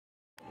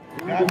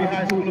Godby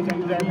High School is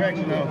under the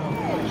direction of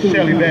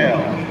Shelly Bell,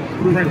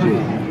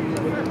 principal.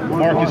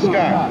 Marcus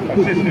Scott,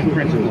 assistant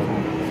principal.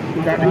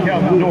 Dr.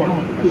 Kelvin Norton,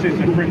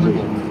 assistant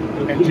principal.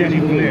 And Jenny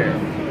Blair,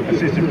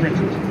 assistant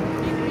principal.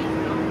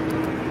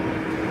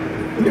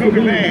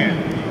 Godby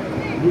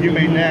Band, you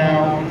may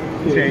now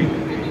take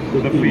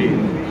the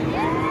field.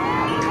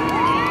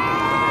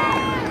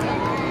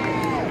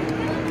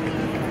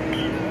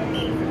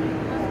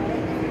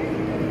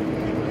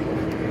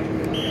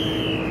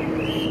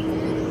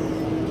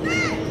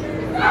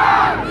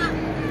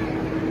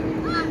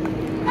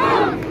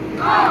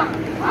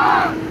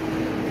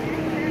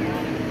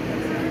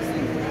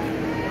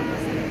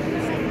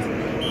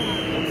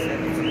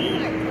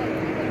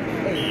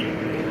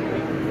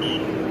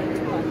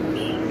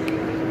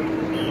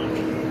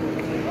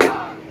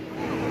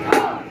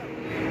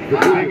 The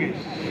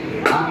biggest,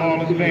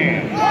 smallest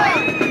band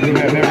you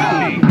have ever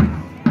seen.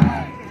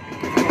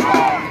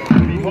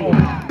 Behold,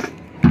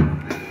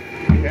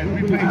 as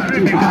we play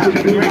tribute to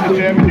the greatest to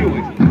ever do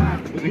it,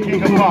 the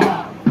king of pop,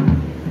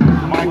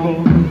 Michael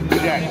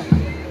Jackson.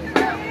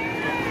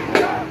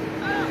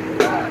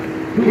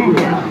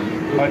 Cougars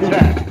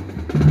attack.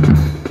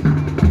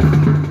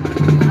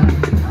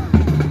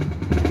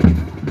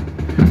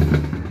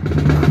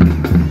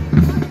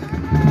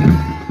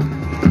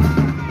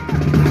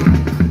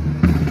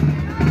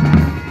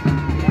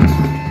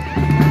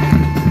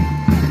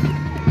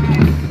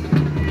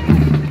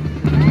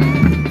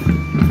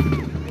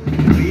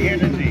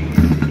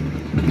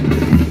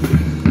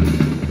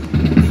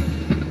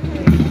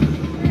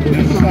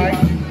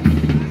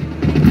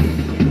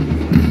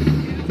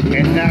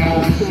 And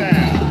now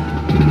sound.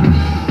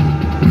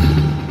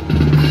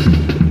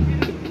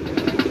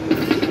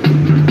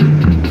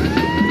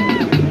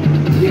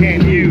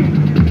 Can you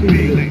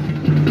feel it?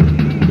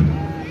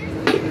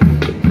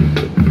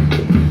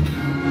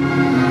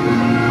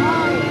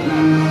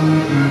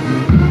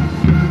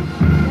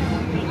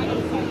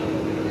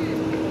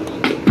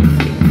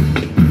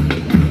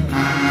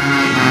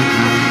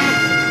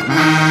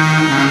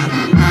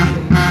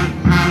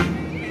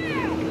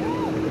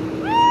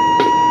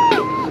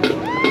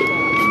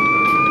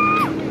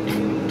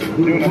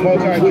 Doing a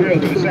multi-drill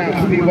to the sound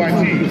of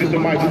PYT, Mr.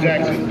 Michael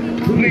Jackson.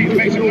 Please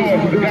make some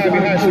noise for the Godby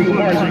High School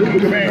Marching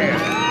Cougar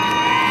Band.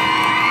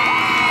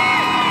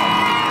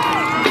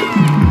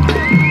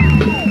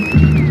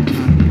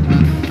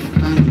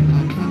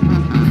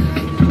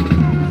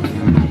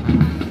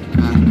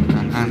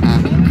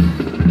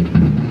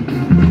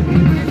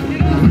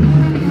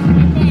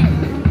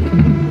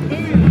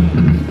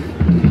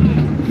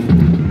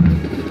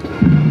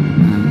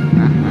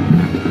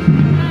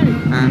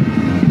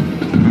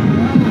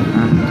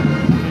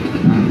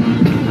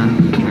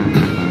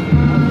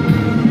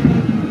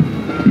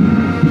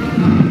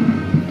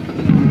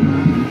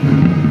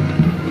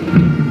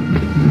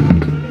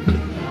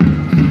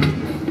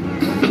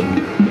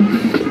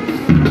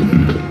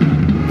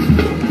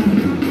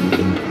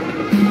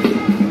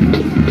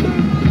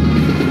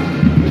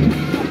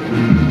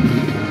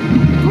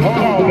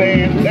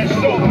 Let's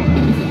go.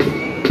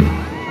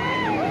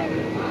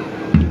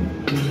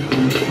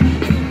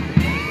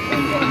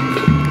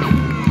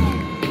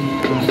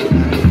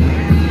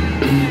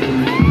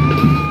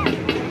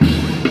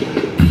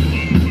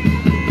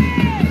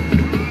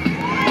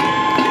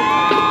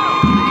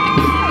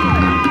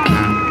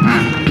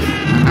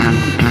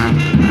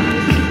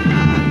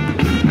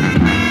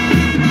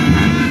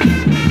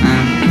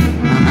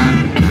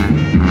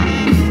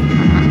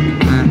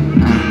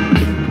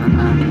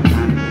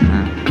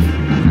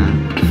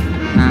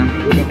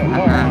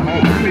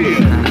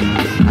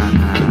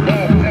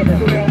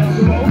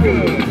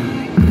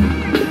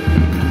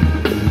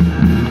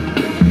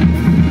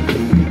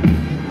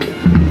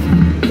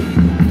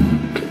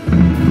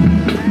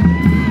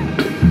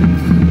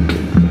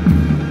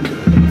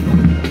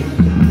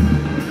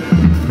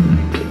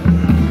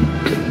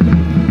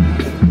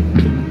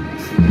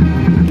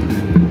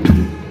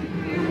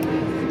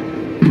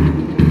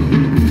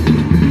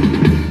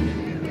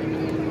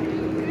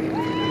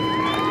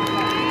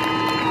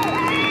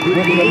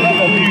 With the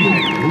love of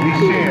music, we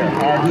share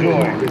our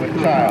joy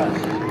with Chiles.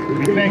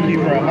 We thank you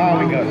for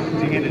allowing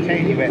us to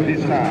entertain you at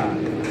this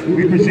time.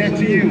 We present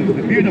to you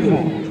the beautiful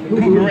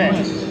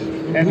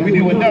Cougarettes as we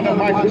do another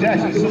Michael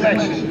Jackson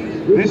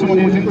selection. This one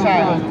is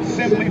entitled,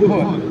 simply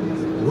put,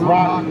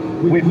 Rock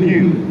With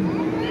You.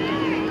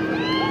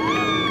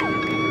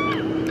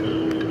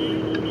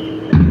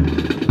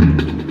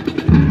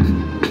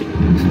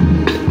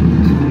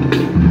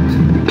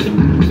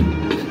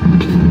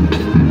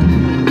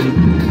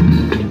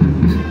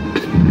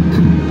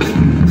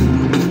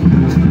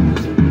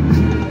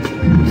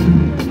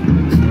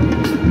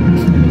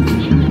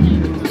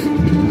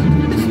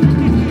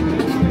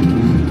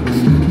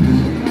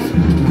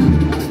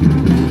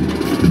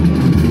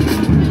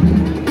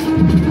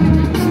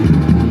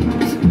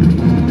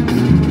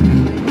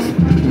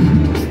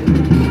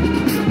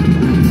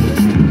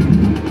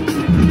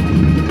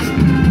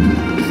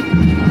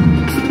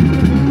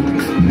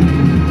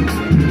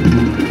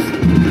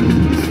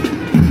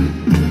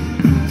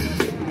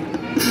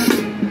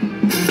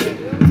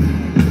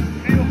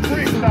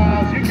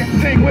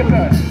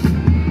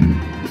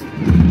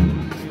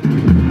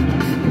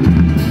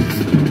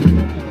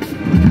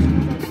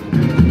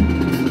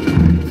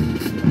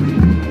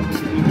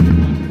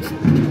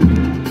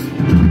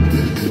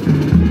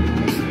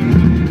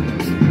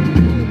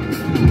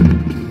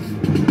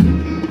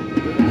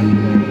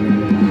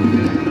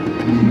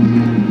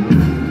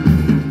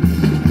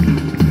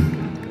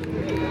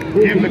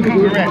 Give the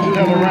Cougarettes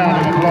another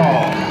round of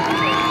applause.